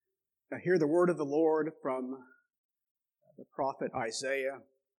Now hear the word of the Lord from the prophet Isaiah,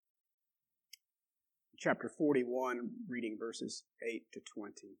 chapter 41, reading verses 8 to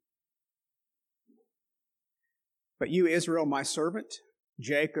 20. But you, Israel, my servant,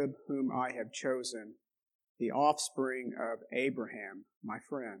 Jacob, whom I have chosen, the offspring of Abraham, my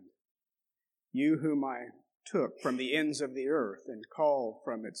friend, you whom I took from the ends of the earth and called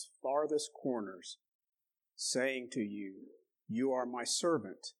from its farthest corners, saying to you, you are my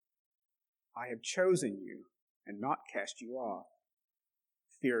servant. I have chosen you and not cast you off.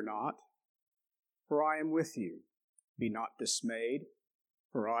 Fear not, for I am with you. Be not dismayed,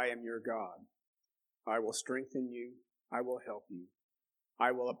 for I am your God. I will strengthen you. I will help you.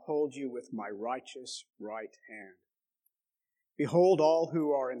 I will uphold you with my righteous right hand. Behold, all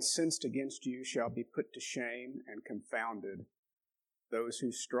who are incensed against you shall be put to shame and confounded. Those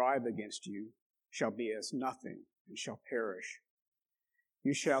who strive against you shall be as nothing and shall perish.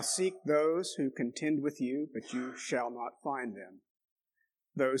 You shall seek those who contend with you, but you shall not find them.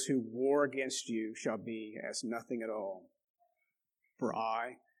 Those who war against you shall be as nothing at all. For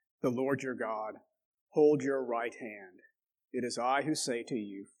I, the Lord your God, hold your right hand. It is I who say to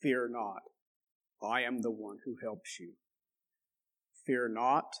you, fear not. I am the one who helps you. Fear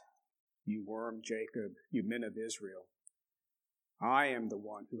not, you worm Jacob, you men of Israel. I am the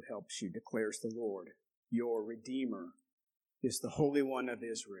one who helps you, declares the Lord. Your Redeemer is the Holy One of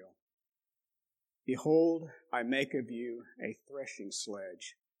Israel. Behold, I make of you a threshing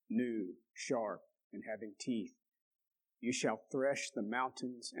sledge, new, sharp, and having teeth. You shall thresh the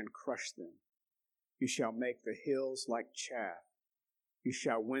mountains and crush them. You shall make the hills like chaff. You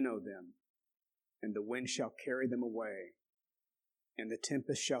shall winnow them, and the wind shall carry them away, and the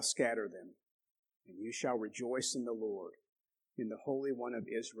tempest shall scatter them. And you shall rejoice in the Lord. In the Holy One of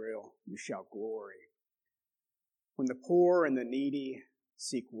Israel you shall glory. When the poor and the needy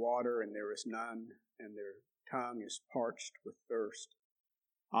seek water and there is none, and their tongue is parched with thirst,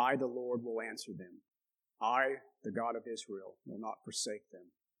 I, the Lord, will answer them. I, the God of Israel, will not forsake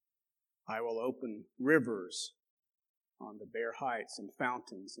them. I will open rivers on the bare heights and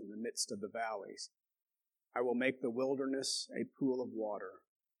fountains in the midst of the valleys. I will make the wilderness a pool of water,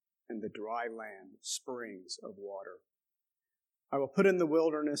 and the dry land springs of water. I will put in the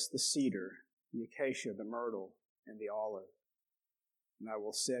wilderness the cedar, the acacia, the myrtle, and the olive. And I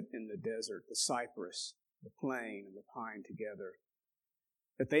will set in the desert the cypress, the plane, and the pine together,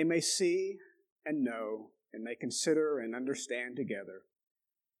 that they may see and know and may consider and understand together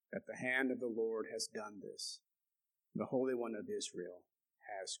that the hand of the Lord has done this. The Holy One of Israel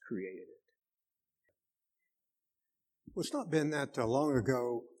has created it. Well, it's not been that long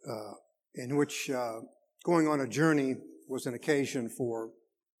ago in which going on a journey was an occasion for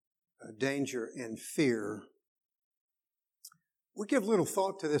danger and fear. We give little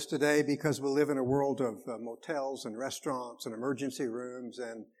thought to this today because we live in a world of motels and restaurants and emergency rooms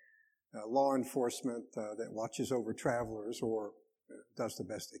and law enforcement that watches over travelers or does the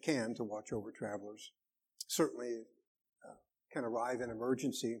best they can to watch over travelers. Certainly can arrive in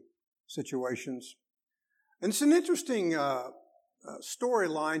emergency situations. And it's an interesting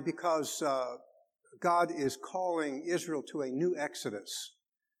storyline because God is calling Israel to a new exodus,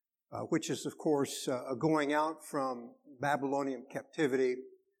 which is, of course, a going out from Babylonian captivity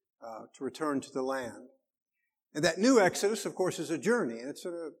to return to the land. And that new exodus, of course, is a journey, and it's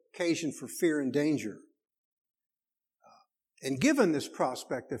an occasion for fear and danger. And given this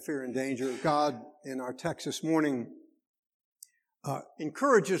prospect of fear and danger, God, in our text this morning,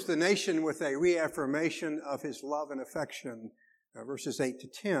 encourages the nation with a reaffirmation of His love and affection, verses 8 to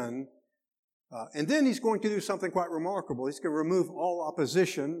 10. And then He's going to do something quite remarkable. He's going to remove all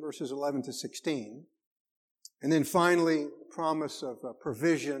opposition, verses 11 to 16. And then finally, promise of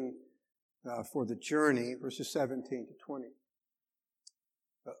provision for the journey, verses 17 to 20.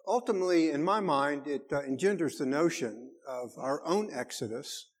 Ultimately, in my mind, it engenders the notion of our own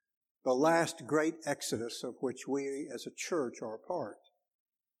exodus, the last great exodus of which we as a church are a part,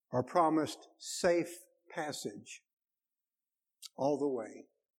 our promised safe passage all the way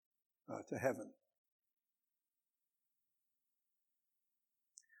to heaven.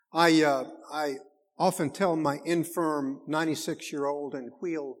 I often tell my infirm 96-year-old and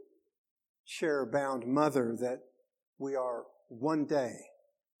wheelchair-bound mother that we are one day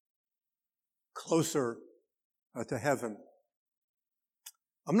closer to heaven.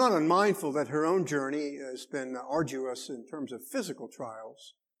 I'm not unmindful that her own journey has been arduous in terms of physical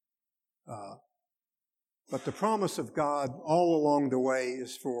trials, but the promise of God all along the way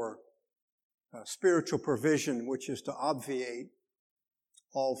is for spiritual provision, which is to obviate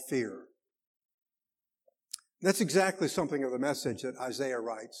all fear. That's exactly something of the message that Isaiah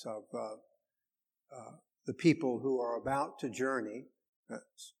writes of the people who are about to journey, a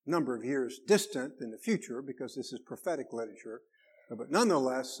number of years distant in the future, because this is prophetic literature, but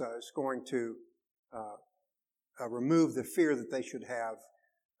nonetheless is going to remove the fear that they should have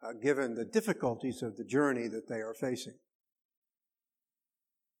given the difficulties of the journey that they are facing.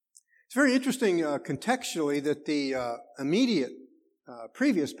 It's very interesting contextually that the immediate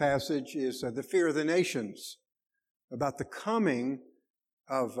previous passage is the fear of the nations, about the coming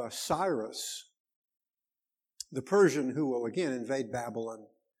of Cyrus, the Persian who will again invade Babylon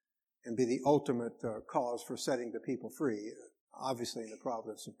and be the ultimate cause for setting the people free, obviously in the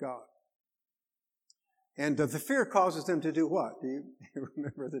providence of God. And the fear causes them to do what? Do you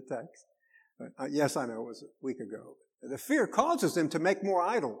remember the text? Yes, I know, it was a week ago. The fear causes them to make more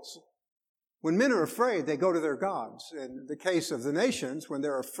idols. When men are afraid, they go to their gods. In the case of the nations, when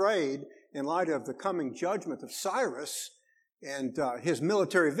they're afraid in light of the coming judgment of Cyrus and his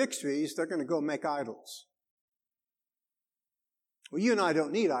military victories, they're going to go make idols. Well, you and I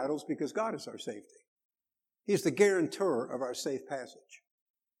don't need idols because God is our safety. He's the guarantor of our safe passage.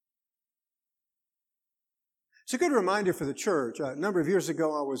 It's a good reminder for the church. A number of years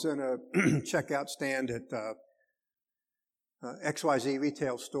ago, I was in a checkout stand at XYZ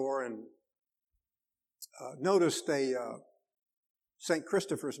retail store and noticed a St.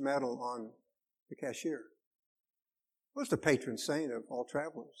 Christopher's medal on the cashier. It was the patron saint of all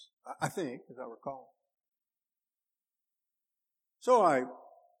travelers, I think, as I recall. So I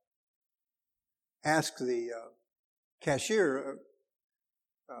asked the cashier,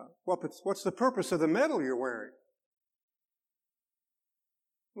 what's the purpose of the medal you're wearing?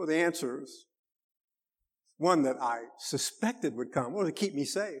 Well, the answer is one that I suspected would come. Well, to keep me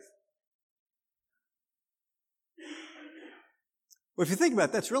safe. Well, if you think about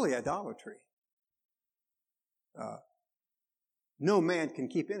it, that's really idolatry. No man can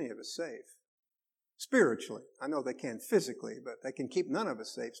keep any of us safe. Spiritually. I know they can physically, but they can keep none of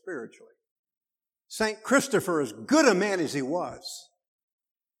us safe spiritually. St. Christopher, as good a man as he was,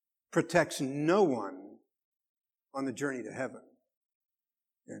 protects no one on the journey to heaven.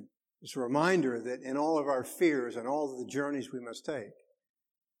 And it's a reminder that in all of our fears and all of the journeys we must take,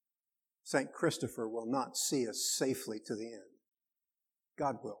 St. Christopher will not see us safely to the end.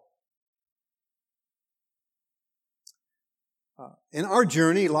 God will. And our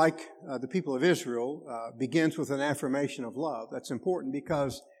journey, like the people of Israel, begins with an affirmation of love. That's important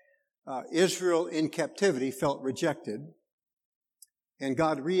because Israel in captivity felt rejected, and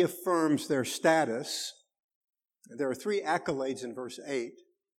God reaffirms their status. There are 3 accolades in verse 8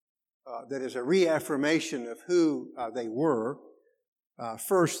 that is a reaffirmation of who they were.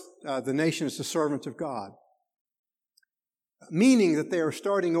 First, the nation is the servant of God, meaning that they are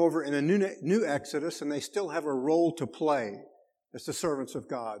starting over in a new Exodus and they still have a role to play as the servants of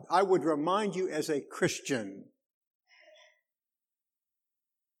God. I would remind you as a Christian,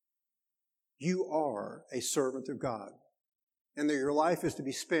 you are a servant of God, and that your life is to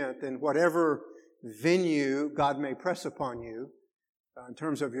be spent in whatever venue God may press upon you. In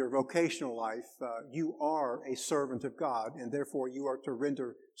terms of your vocational life, you are a servant of God, and therefore you are to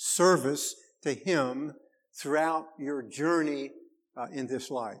render service to Him throughout your journey in this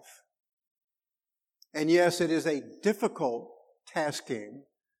life. And yes, it is a difficult tasking,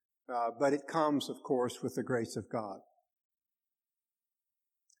 but it comes, of course, with the grace of God.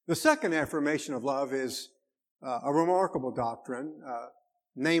 The second affirmation of love is a remarkable doctrine,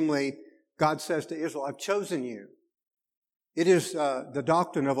 namely, God says to Israel, I've chosen you. It is the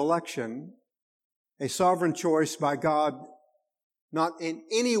doctrine of election, a sovereign choice by God, not in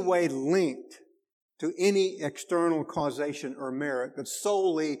any way linked to any external causation or merit, but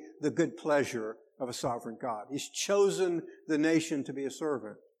solely the good pleasure of a sovereign God. He's chosen the nation to be a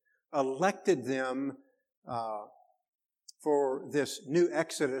servant, elected them for this new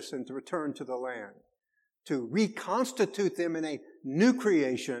exodus and to return to the land, to reconstitute them in a new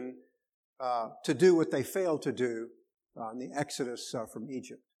creation, to do what they failed to do in the exodus from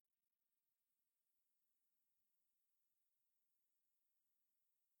Egypt.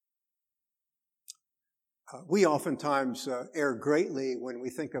 We oftentimes err greatly when we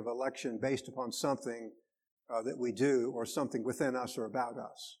think of election based upon something that we do or something within us or about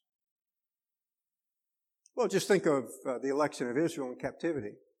us. Well, just think of the election of Israel in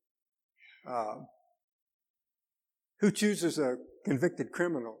captivity. Who chooses a convicted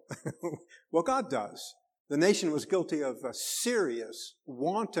criminal? Well, God does. The nation was guilty of a serious,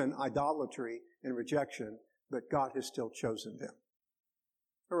 wanton idolatry and rejection, but God has still chosen them.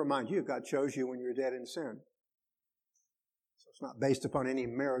 I remind you, God chose you when you were dead in sin. So it's not based upon any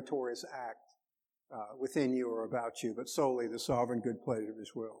meritorious act within you or about you, but solely the sovereign good pleasure of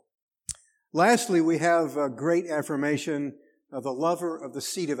His will. Lastly, we have a great affirmation of the lover of the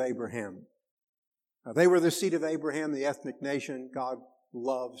seed of Abraham. They were the seed of Abraham, the ethnic nation. God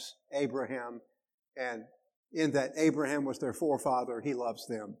loves Abraham, and in that Abraham was their forefather, He loves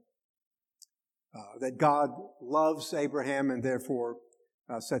them. That God loves Abraham and therefore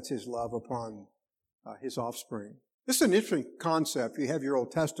sets His love upon His offspring. This is an interesting concept. You have your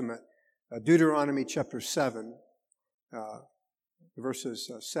Old Testament, Deuteronomy chapter 7, verses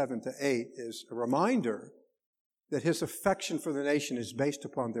 7 to 8 is a reminder that His affection for the nation is based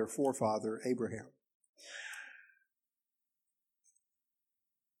upon their forefather, Abraham.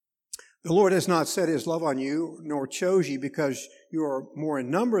 The Lord has not set His love on you, nor chose you because you are more in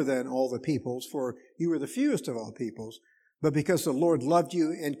number than all the peoples, for you are the fewest of all peoples, but because the Lord loved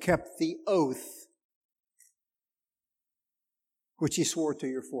you and kept the oath which He swore to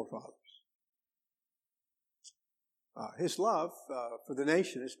your forefathers. His love for the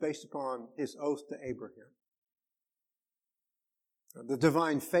nation is based upon His oath to Abraham. The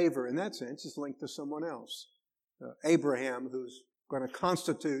divine favor in that sense is linked to someone else. Abraham, who's going to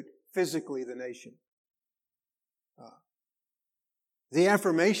constitute physically the nation. The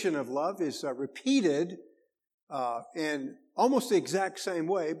affirmation of love is repeated in almost the exact same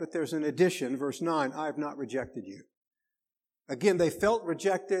way, but there's an addition. Verse 9, I have not rejected you. Again, they felt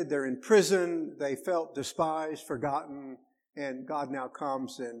rejected, they're in prison, they felt despised, forgotten, and God now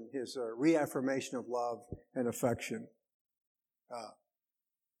comes in His reaffirmation of love and affection.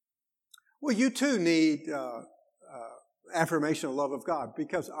 Well, you too need affirmation of love of God,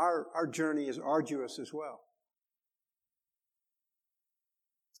 because our journey is arduous as well.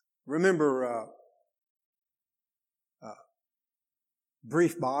 Remember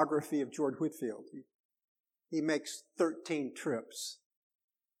brief biography of George Whitefield. He makes 13 trips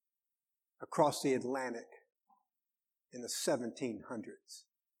across the Atlantic in the 1700s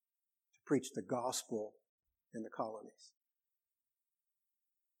to preach the gospel in the colonies.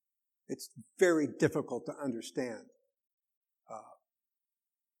 It's very difficult to understand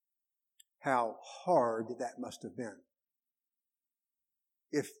how hard that must have been.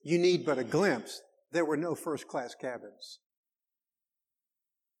 If you need but a glimpse, there were no first-class cabins.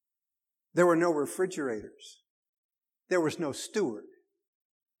 There were no refrigerators. There was no steward.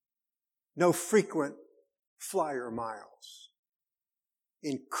 No frequent flyer miles.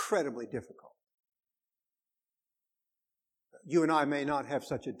 Incredibly difficult. You and I may not have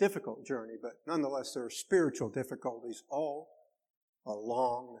such a difficult journey, but nonetheless there are spiritual difficulties all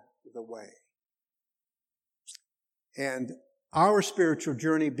along the way. And our spiritual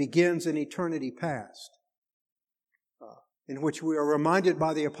journey begins in eternity past, in which we are reminded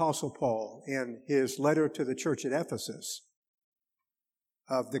by the Apostle Paul in his letter to the church at Ephesus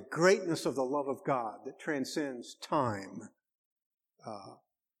of the greatness of the love of God that transcends time,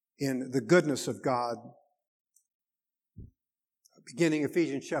 in the goodness of God. Beginning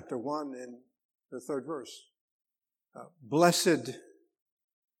Ephesians chapter 1 and the 3rd verse. Blessed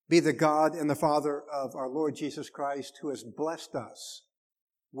be the God and the Father of our Lord Jesus Christ, who has blessed us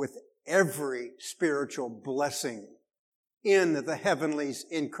with every spiritual blessing in the heavenlies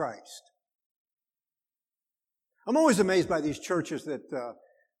in Christ. I'm always amazed by these churches that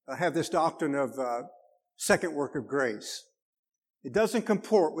have this doctrine of second work of grace. It doesn't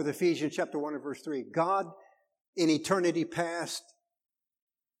comport with Ephesians chapter 1 and verse 3. God in eternity past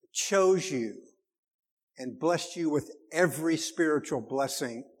chose you and blessed you with every spiritual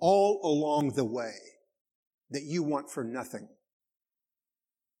blessing all along the way that you want for nothing.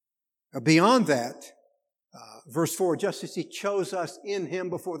 Beyond that, verse 4, just as He chose us in Him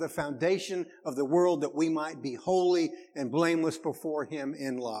before the foundation of the world that we might be holy and blameless before Him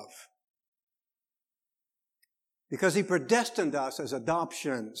in love. Because He predestined us as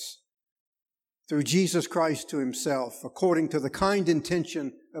adoptions through Jesus Christ to Himself, according to the kind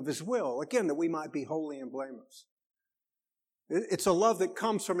intention of His will. Again, that we might be holy and blameless. It's a love that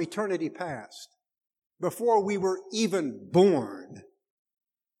comes from eternity past. Before we were even born,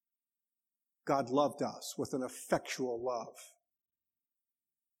 God loved us with an effectual love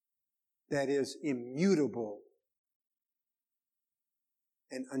that is immutable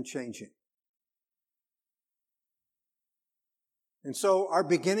and unchanging. And so our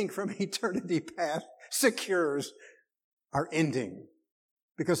beginning from eternity past secures our ending,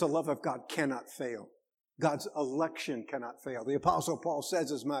 because the love of God cannot fail. God's election cannot fail. The Apostle Paul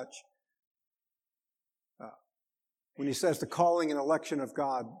says as much when he says the calling and election of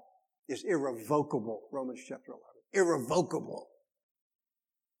God is irrevocable. Romans chapter 11. Irrevocable.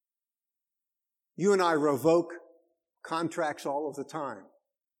 You and I revoke contracts all of the time.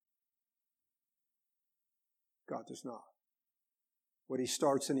 God does not. What He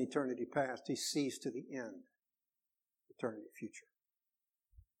starts in eternity past, He sees to the end, eternity future.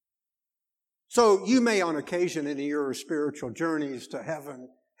 So you may on occasion in your spiritual journeys to heaven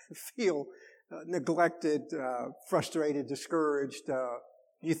feel neglected, frustrated, discouraged.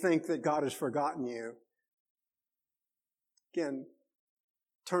 You think that God has forgotten you. Again,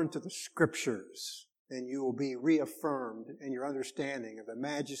 turn to the Scriptures and you will be reaffirmed in your understanding of the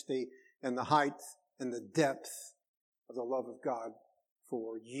majesty and the height and the depth of the love of God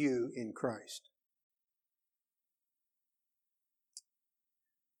for you in Christ.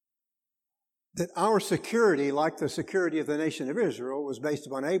 That our security, like the security of the nation of Israel, was based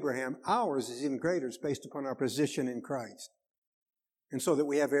upon Abraham, ours is even greater. It's based upon our position in Christ. And so that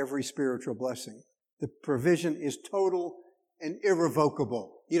we have every spiritual blessing. The provision is total and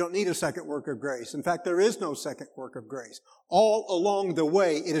irrevocable. You don't need a second work of grace. In fact, there is no second work of grace. All along the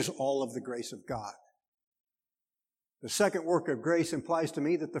way, it is all of the grace of God. The second work of grace implies to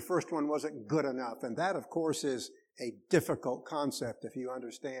me that the first one wasn't good enough. And that, of course, is a difficult concept if you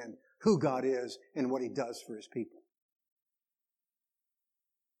understand who God is and what He does for His people.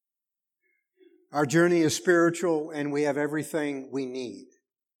 Our journey is spiritual and we have everything we need.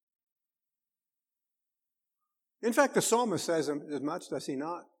 In fact, the psalmist says as much, does he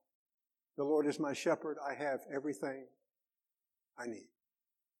not? The Lord is my shepherd. I have everything I need.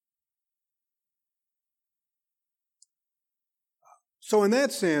 So in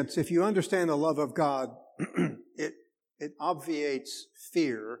that sense, if you understand the love of God, it obviates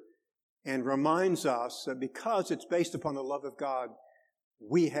fear and reminds us that because it's based upon the love of God,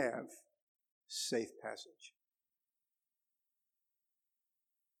 we have safe passage.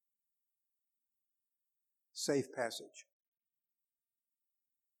 Safe passage.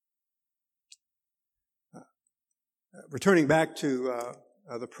 Returning back to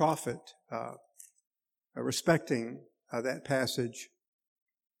the prophet, respecting that passage,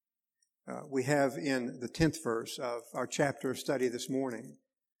 we have in the 10th verse of our chapter of study this morning,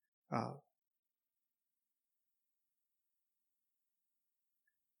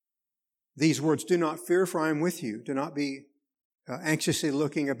 these words, "Do not fear, for I am with you. Do not be anxiously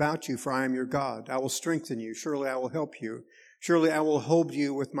looking about you, for I am your God. I will strengthen you. Surely I will help you. Surely I will hold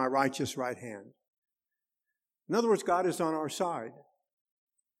you with my righteous right hand." In other words, God is on our side.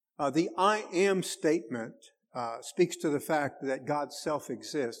 The I am statement speaks to the fact that God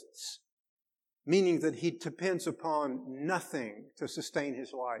self-exists, meaning that He depends upon nothing to sustain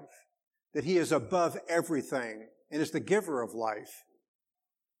His life, that He is above everything and is the giver of life.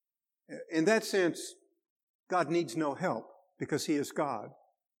 In that sense, God needs no help because He is God,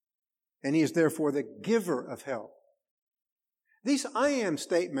 and He is therefore the giver of help. These I am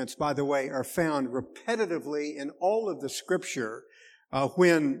statements, by the way, are found repetitively in all of the Scripture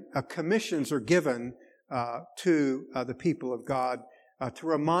when commissions are given to the people of God to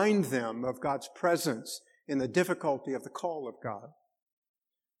remind them of God's presence in the difficulty of the call of God.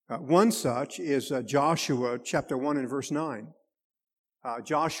 One such is Joshua chapter 1 and verse 9.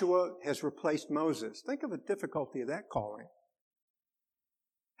 Joshua has replaced Moses. Think of the difficulty of that calling.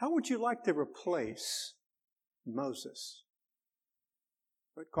 How would you like to replace Moses?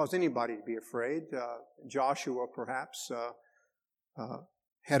 It would cause anybody to be afraid. Joshua perhaps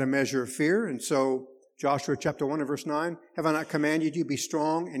had a measure of fear, and so Joshua chapter 1 and verse 9, "Have I not commanded you, be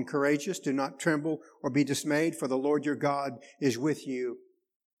strong and courageous, do not tremble or be dismayed, for the Lord your God is with you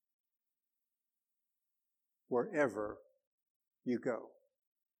wherever you go."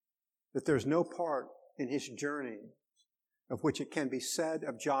 That there's no part in his journey of which it can be said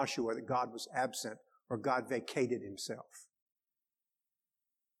of Joshua that God was absent or God vacated Himself.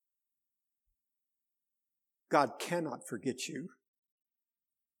 God cannot forget you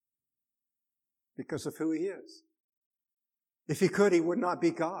because of who He is. If He could, He would not be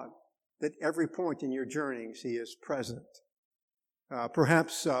God. At every point in your journeys, He is present.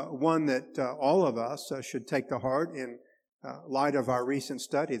 Perhaps one that all of us should take to heart in light of our recent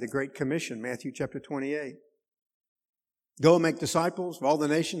study, the Great Commission, Matthew chapter 28. "Go and make disciples of all the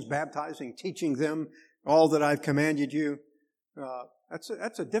nations, baptizing, teaching them all that I've commanded you."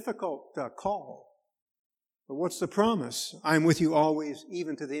 That's a difficult call. But what's the promise? "I am with you always,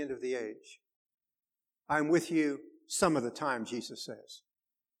 even to the end of the age." I'm with you some of the time, Jesus says.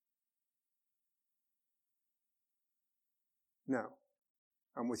 No,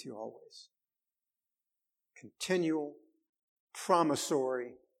 I'm with you always. Continual,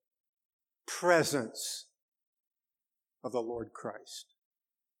 promissory presence of the Lord Christ.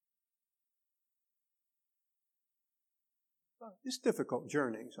 It's difficult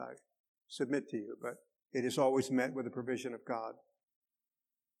journeys, I submit to you, but it is always met with the provision of God.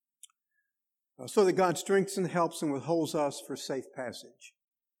 so that God strengthens, helps, and withholds us for safe passage.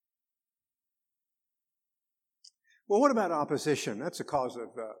 Well, what about opposition? That's a cause of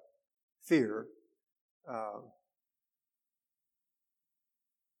fear.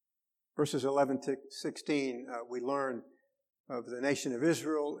 Verses 11 to 16, we learn of the nation of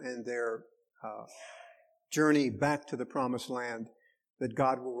Israel and their journey back to the promised land, that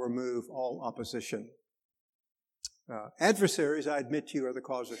God will remove all opposition. Adversaries, I admit to you, are the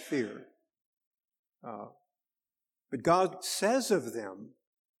cause of fear. But God says of them,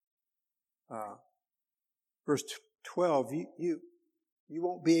 verse 12, you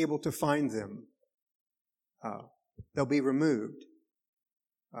won't be able to find them. They'll be removed.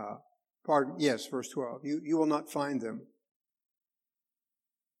 Verse 12. You will not find them.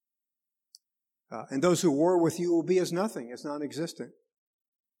 And those who war with you will be as nothing, as non-existent.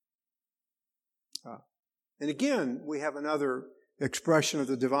 And again, we have another expression of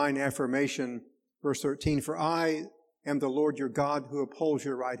the divine affirmation, verse 13, "For I am the Lord your God who upholds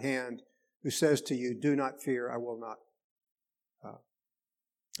your right hand, who says to you, do not fear, I will not.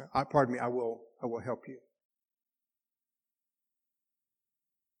 I will help you."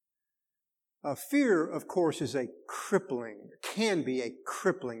 Fear, of course, can be a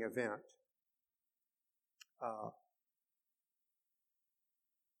crippling event.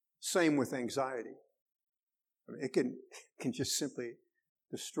 Same with anxiety. I mean, it can just simply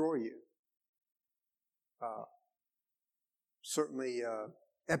destroy you. Certainly,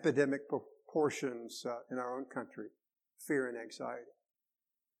 epidemic proportions in our own country, fear and anxiety.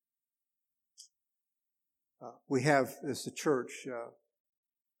 We have, as the church,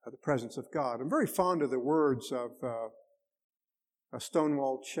 the presence of God. I'm very fond of the words of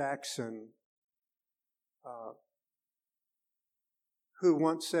Stonewall Jackson, who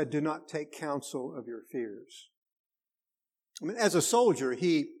once said, "Do not take counsel of your fears." I mean, as a soldier,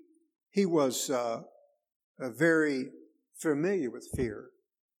 he was very familiar with fear.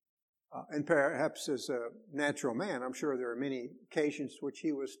 And perhaps as a natural man, I'm sure there are many occasions which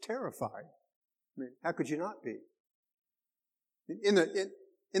he was terrified. I mean, how could you not be? In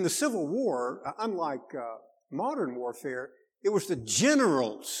the Civil War, unlike modern warfare, it was the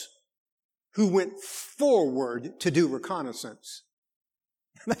generals who went forward to do reconnaissance.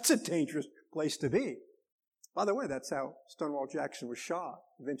 That's a dangerous place to be. By the way, that's how Stonewall Jackson was shot,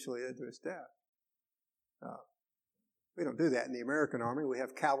 eventually led to his death. We don't do that in the American Army. We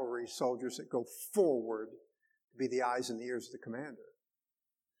have cavalry soldiers that go forward to be the eyes and the ears of the commander.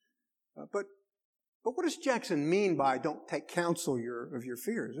 But what does Jackson mean by don't take counsel of your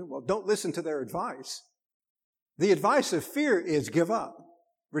fears? Well, don't listen to their advice. The advice of fear is give up,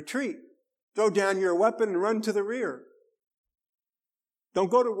 retreat, throw down your weapon and run to the rear.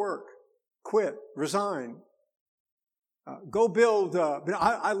 Don't go to work, quit, resign. Go build.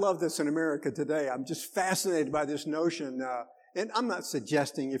 I love this in America today. I'm just fascinated by this notion. And I'm not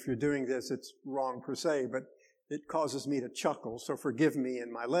suggesting if you're doing this, it's wrong per se, but it causes me to chuckle. So forgive me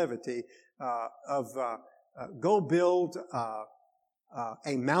in my levity. Go build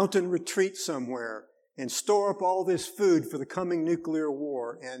a mountain retreat somewhere and store up all this food for the coming nuclear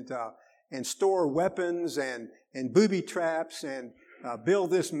war, and store weapons and booby traps and build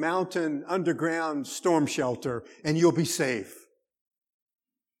this mountain underground storm shelter, and you'll be safe.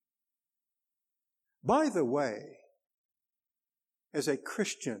 By the way, as a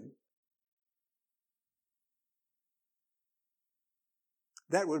Christian,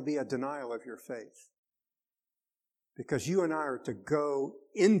 that would be a denial of your faith. Because you and I are to go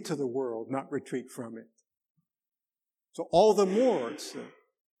into the world, not retreat from it. So all the more it's a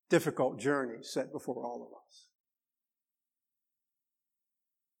difficult journey set before all of us.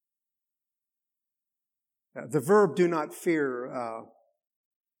 The verb "do not fear"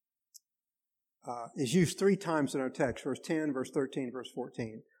 is used 3 times in our text, verse 10, verse 13, verse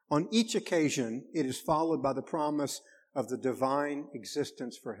 14. On each occasion, it is followed by the promise of the divine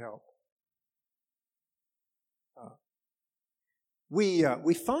existence for help.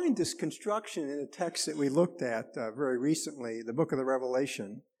 We find this construction in a text that we looked at very recently, the book of the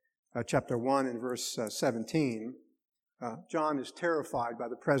Revelation, chapter 1 and verse 17. John is terrified by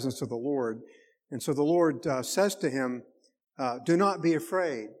the presence of the Lord. And so the Lord says to him, "Do not be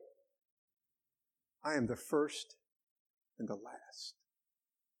afraid. I am the first and the last."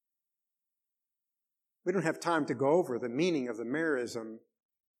 We don't have time to go over the meaning of the merism,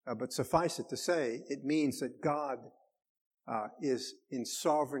 but suffice it to say, it means that God is in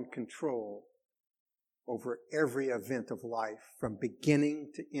sovereign control over every event of life from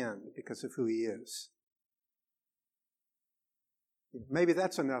beginning to end because of who He is. Maybe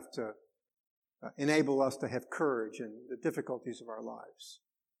that's enough to enable us to have courage in the difficulties of our lives.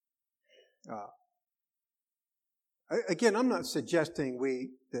 Again, I'm not suggesting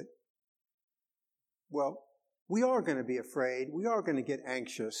we are going to be afraid. We are going to get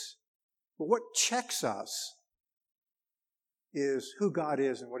anxious. But what checks us is who God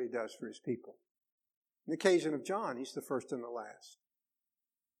is and what He does for His people. On the occasion of John, he's the first and the last.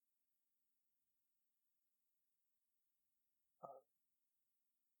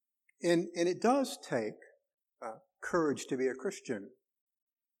 And it does take courage to be a Christian.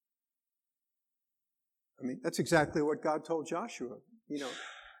 I mean, that's exactly what God told Joshua.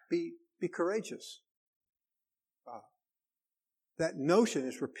 Be courageous. That notion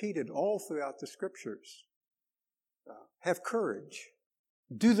is repeated all throughout the Scriptures. Have courage.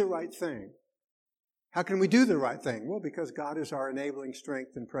 Do the right thing. How can we do the right thing? Well, because God is our enabling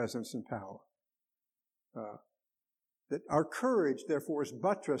strength and presence and power. That our courage, therefore, is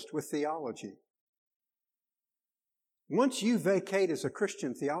buttressed with theology. Once you vacate as a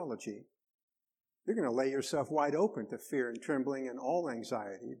Christian theology, you're going to lay yourself wide open to fear and trembling and all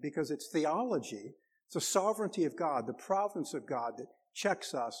anxiety, because it's theology, it's the sovereignty of God, the providence of God that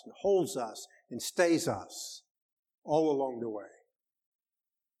checks us and holds us and stays us all along the way.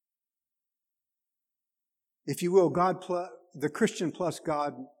 If you will, the Christian plus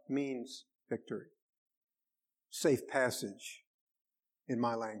God means victory. Safe passage in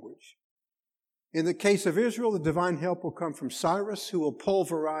my language. In the case of Israel, the divine help will come from Cyrus, who will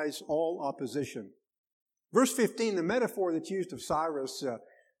pulverize all opposition. Verse 15, the metaphor that's used of Cyrus, some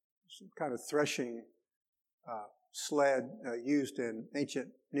kind of threshing sled used in ancient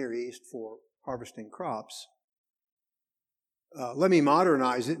Near East for harvesting crops. Let me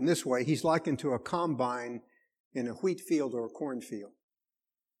modernize it in this way. He's likened to a combine in a wheat field or a cornfield.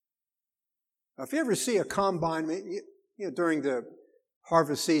 If you ever see a combine, during the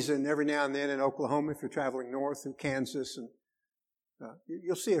harvest season, every now and then in Oklahoma, if you're traveling north through Kansas, and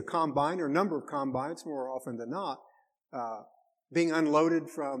you'll see a combine or a number of combines, more often than not, being unloaded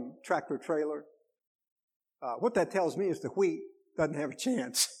from tractor trailer. What that tells me is the wheat doesn't have a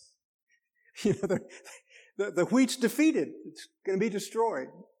chance. The wheat's defeated. It's going to be destroyed.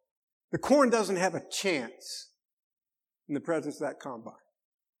 The corn doesn't have a chance in the presence of that combine.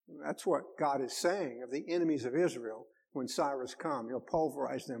 That's what God is saying of the enemies of Israel when Cyrus comes. He'll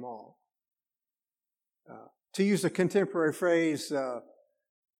pulverize them all. To use a contemporary phrase,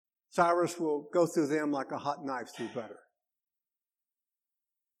 Cyrus will go through them like a hot knife through butter.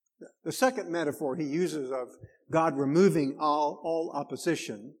 The second metaphor he uses of God removing all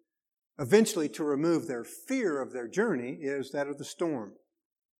opposition, eventually to remove their fear of their journey, is that of the storm.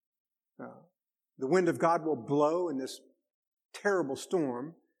 The wind of God will blow in this terrible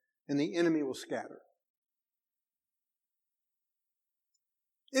storm, and the enemy will scatter.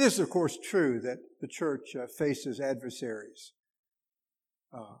 It is, of course, true that the church faces adversaries.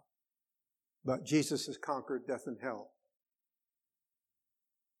 But Jesus has conquered death and hell.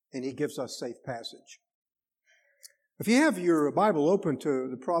 And He gives us safe passage. If you have your Bible open to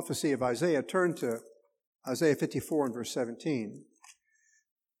the prophecy of Isaiah, turn to Isaiah 54 and verse 17.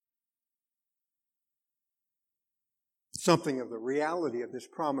 Something of the reality of this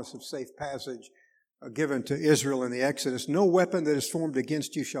promise of safe passage given to Israel in the Exodus. No weapon that is formed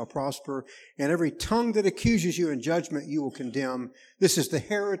against you shall prosper, and every tongue that accuses you in judgment you will condemn. This is the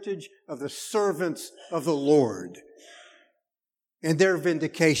heritage of the servants of the Lord, and their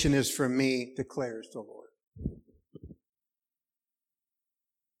vindication is from me, declares the Lord.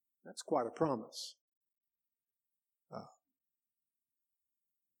 That's quite a promise.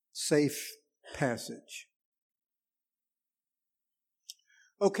 Safe passage.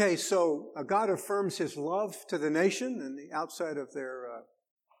 Okay, so God affirms His love to the nation in the outside of their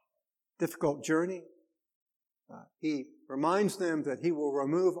difficult journey. He reminds them that He will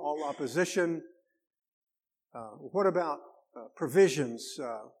remove all opposition. What about provisions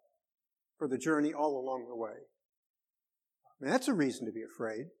for the journey all along the way? I mean, that's a reason to be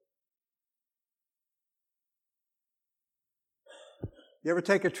afraid. You ever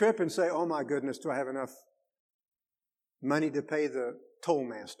take a trip and say, oh my goodness, do I have enough money to pay the toll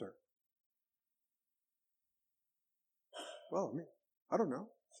master? Well, I don't know.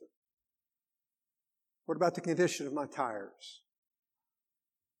 What about the condition of my tires?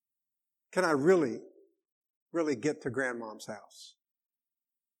 Can I really get to Grandmom's house?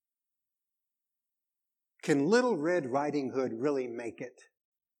 Can Little Red Riding Hood really make it?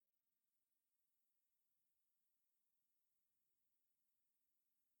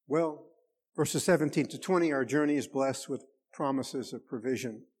 Well, verses 17 to 20, our journey is blessed with promises of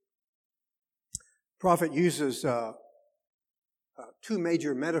provision. The prophet uses two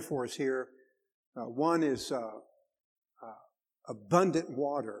major metaphors here. One is abundant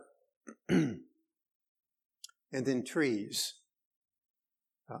water. and then trees.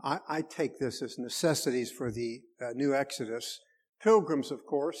 I take this as necessities for the new Exodus. Pilgrims, of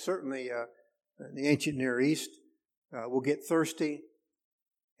course, certainly in the ancient Near East, will get thirsty,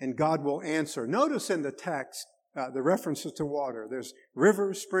 and God will answer. Notice in the text the references to water. There's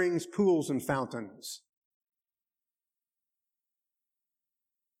rivers, springs, pools, and fountains.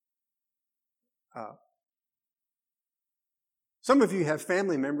 Some of you have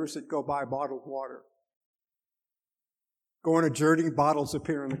family members that go buy bottled water. Go on a journey, bottles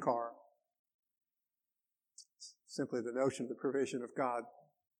appear in the car. Simply the notion of the provision of God.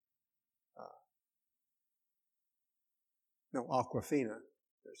 No, Aquafina.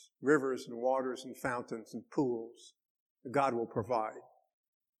 There's rivers and waters and fountains and pools that God will provide.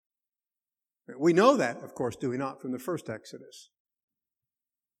 We know that, of course, do we not, from the first Exodus?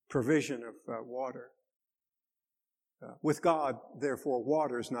 Provision of water. With God, therefore,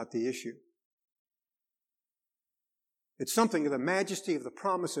 water is not the issue. It's something of the majesty of the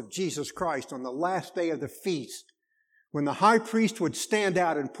promise of Jesus Christ on the last day of the feast. When the high priest would stand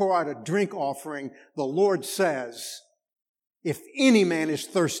out and pour out a drink offering, the Lord says, "If any man is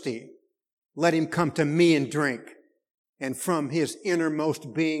thirsty, let him come to me and drink. And from his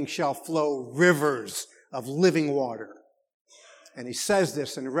innermost being shall flow rivers of living water." And he says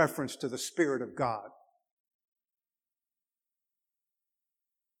this in reference to the Spirit of God.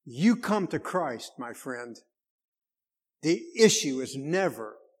 You come to Christ, my friend. The issue is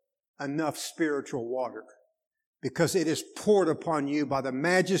never enough spiritual water, because it is poured upon you by the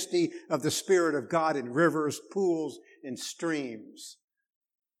majesty of the Spirit of God in rivers, pools, and streams.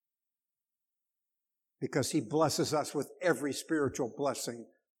 Because He blesses us with every spiritual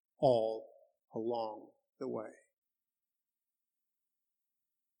blessing all along the way.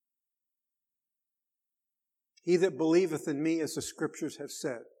 He that believeth in me, as the Scriptures have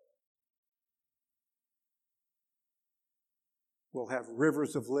said, will have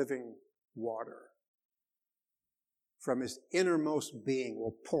rivers of living water. From his innermost being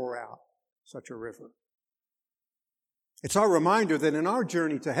will pour out such a river. It's our reminder that in our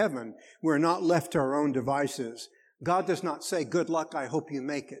journey to heaven, we're not left to our own devices. God does not say, "Good luck, I hope you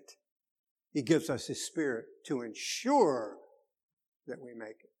make it." He gives us His Spirit to ensure that we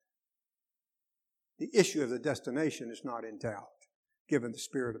make it. The issue of the destination is not in doubt, given the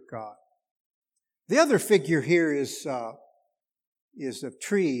Spirit of God. The other figure here is of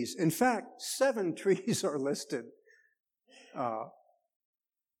trees. In fact, 7 trees are listed.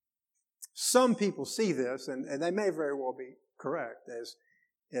 Some people see this, and they may very well be correct,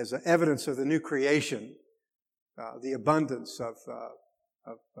 as evidence of the new creation, the abundance of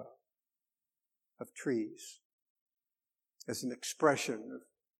trees, as an expression of,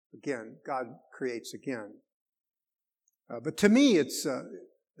 again, God creates again. But to me, it's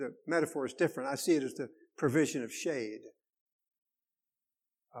the metaphor is different. I see it as the provision of shade.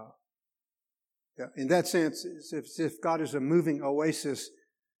 In that sense, it's as if God is a moving oasis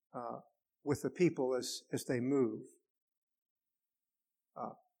with the people as they move.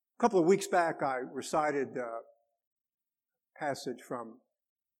 A couple of weeks back, I recited a passage from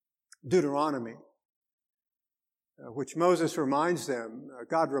Deuteronomy, which Moses reminds them,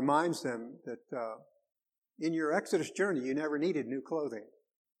 God reminds them that in your Exodus journey, you never needed new clothing.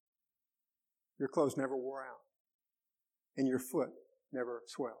 Your clothes never wore out, and your foot never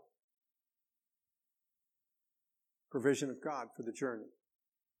swelled. Provision of God for the journey.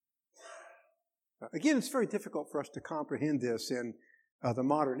 Again, it's very difficult for us to comprehend this in the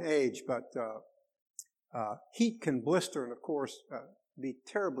modern age, but heat can blister and, of course, be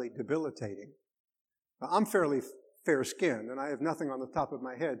terribly debilitating. I'm fairly fair-skinned, and I have nothing on the top of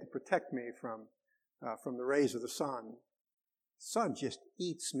my head to protect me from the rays of the sun. The sun just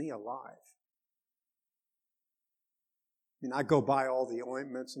eats me alive. I mean, I go buy all the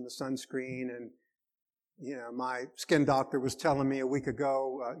ointments and the sunscreen, and my skin doctor was telling me a week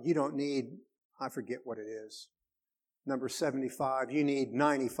ago, you don't need, I forget what it is, number 75, you need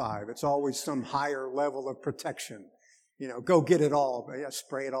 95. It's always some higher level of protection. Go get it all. But I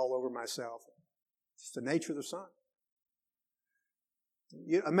spray it all over myself. It's the nature of the sun.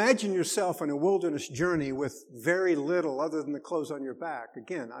 You imagine yourself in a wilderness journey with very little other than the clothes on your back.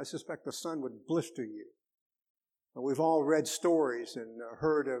 Again, I suspect the sun would blister you. We've all read stories and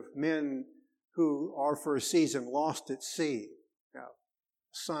heard of men who are for a season lost at sea. Now,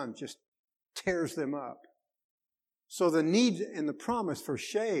 the sun just tears them up. So the need and the promise for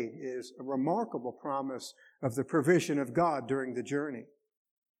shade is a remarkable promise of the provision of God during the journey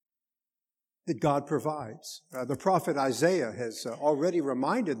that God provides. The prophet Isaiah has already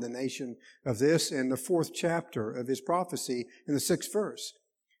reminded the nation of this in the 4th chapter of his prophecy in the 6th verse.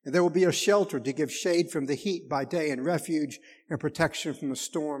 And there will be a shelter to give shade from the heat by day and refuge and protection from the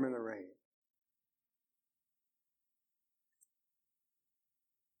storm and the rain.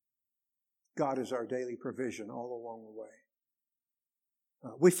 God is our daily provision all along the way.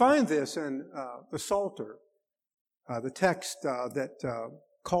 We find this in the Psalter, the text that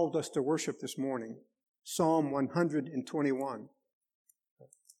called us to worship this morning, Psalm 121.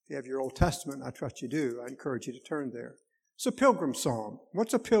 If you have your Old Testament, I trust you do, I encourage you to turn there. It's a pilgrim psalm.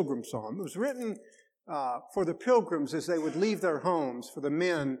 What's a pilgrim psalm? It was written for the pilgrims as they would leave their homes, for the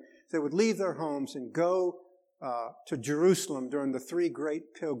men, they would leave their homes and go to Jerusalem during the 3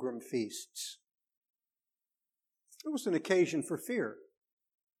 great pilgrim feasts. It was an occasion for fear.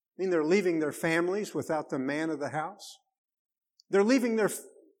 I mean, they're leaving their families without the man of the house. They're leaving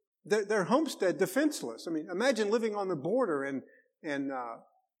their homestead defenseless. I mean, imagine living on the border and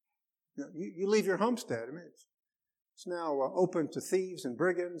you leave your homestead. I mean, it's now open to thieves and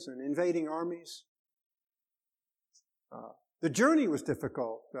brigands and invading armies. The journey was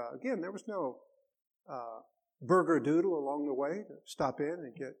difficult. Again, there was no burger doodle along the way to stop in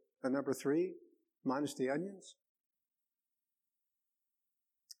and get a number 3 minus the onions.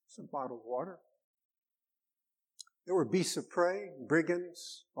 Some bottled water. There were beasts of prey,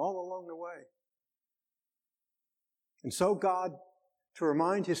 brigands, all along the way. And so God, to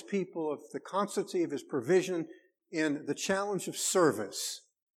remind His people of the constancy of His provision in the challenge of service,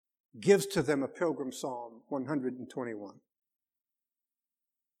 gives to them a pilgrim psalm, 121.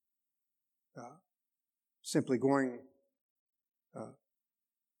 Simply going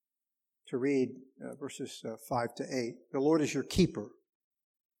to read verses 5 to 8. The Lord is your keeper.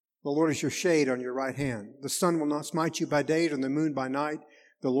 The Lord is your shade on your right hand. The sun will not smite you by day, and the moon by night.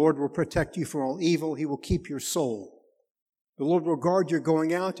 The Lord will protect you from all evil. He will keep your soul. The Lord will guard your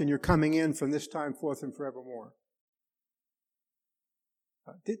going out and your coming in from this time forth and forevermore.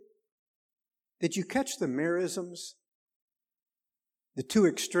 Did you catch the merisms? The 2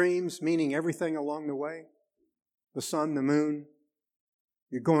 extremes, meaning everything along the way? The sun, the moon.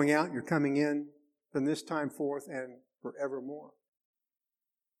 You're going out, you're coming in from this time forth and forevermore.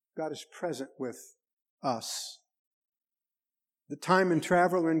 God is present with us. The time and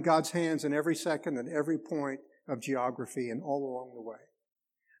travel are in God's hands in every second and every point of geography and all along the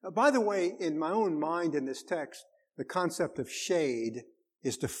way. By the way, in my own mind in this text, the concept of shade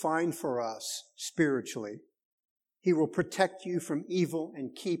is defined for us spiritually. He will protect you from evil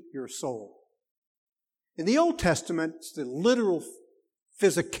and keep your soul. In the Old Testament, it's the literal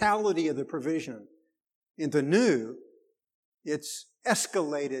physicality of the provision. In the New, it's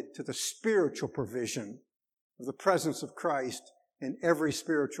escalated to the spiritual provision of the presence of Christ and every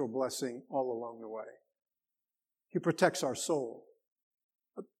spiritual blessing all along the way. He protects our soul.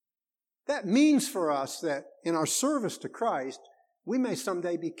 That means for us that in our service to Christ, we may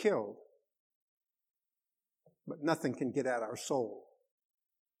someday be killed. But nothing can get at our soul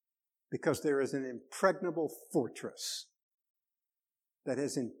because there is an impregnable fortress that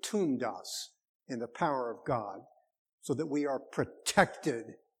has entombed us in the power of God so that we are protected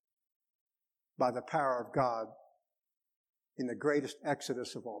by the power of God in the greatest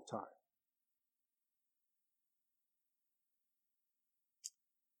exodus of all time.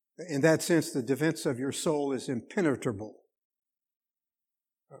 In that sense, the defense of your soul is impenetrable.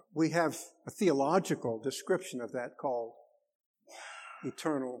 We have a theological description of that called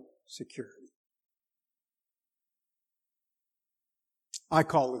eternal security. I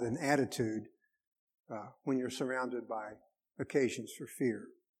call it an attitude when you're surrounded by occasions for fear.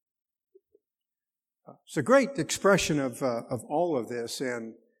 It's a great expression of all of this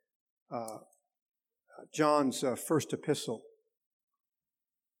in John's first epistle,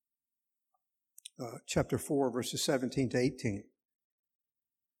 chapter 4, verses 17 to 18.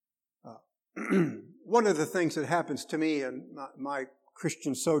 One of the things that happens to me in my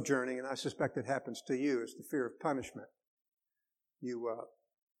Christian sojourning, and I suspect it happens to you, is the fear of punishment. You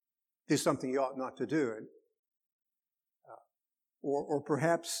do something you ought not to do. Or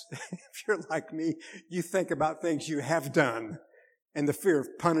perhaps, if you're like me, you think about things you have done, and the fear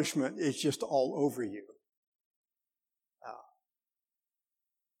of punishment is just all over you.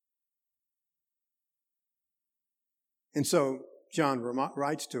 And so John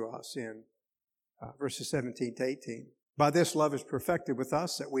writes to us in verses 17 to 18. By this love is perfected with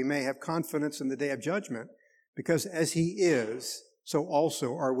us, that we may have confidence in the day of judgment, because as He is, so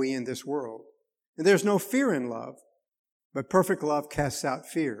also are we in this world. And there's no fear in love, but perfect love casts out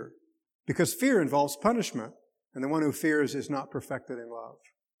fear, because fear involves punishment, and the one who fears is not perfected in love.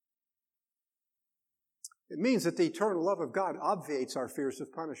 It means that the eternal love of God obviates our fears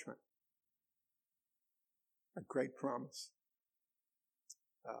of punishment. A great promise.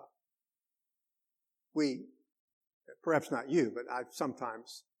 We, perhaps not you, but I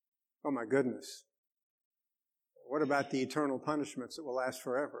sometimes, oh my goodness, what about the eternal punishments that will last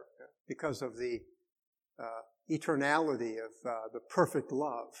forever? Because of the eternality of the perfect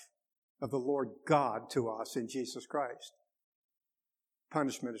love of the Lord God to us in Jesus Christ.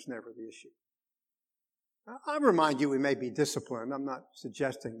 Punishment is never the issue. I remind you we may be disciplined. I'm not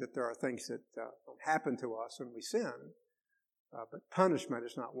suggesting that there are things that don't happen to us when we sin, but punishment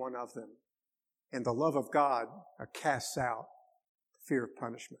is not one of them. And the love of God casts out fear of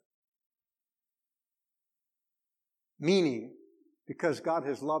punishment. Meaning, because God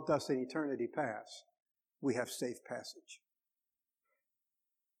has loved us in eternity past, we have safe passage.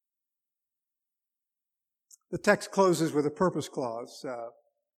 The text closes with a purpose clause.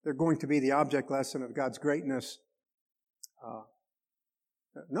 They're going to be the object lesson of God's greatness.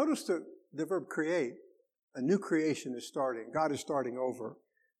 Notice the verb create. A new creation is starting. God is starting over.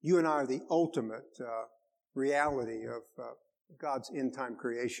 You and I are the ultimate reality of God's end-time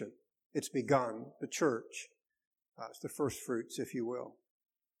creation. It's begun. The church. It's the first fruits, if you will.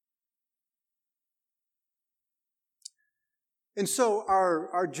 And so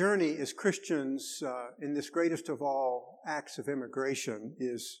our journey as Christians in this greatest of all acts of immigration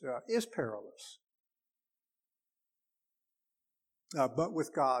is perilous. But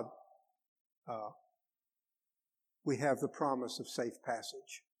with God, we have the promise of safe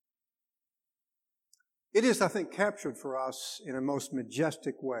passage. It is, I think, captured for us in a most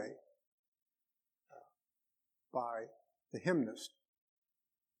majestic way by the hymnist.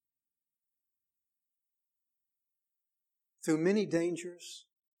 Through many dangers,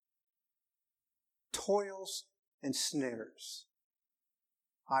 toils, and snares,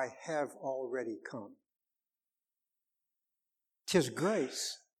 I have already come. 'Tis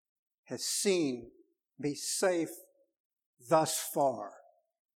grace has seen me safe thus far,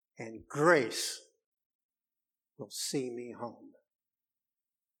 and grace will see me home.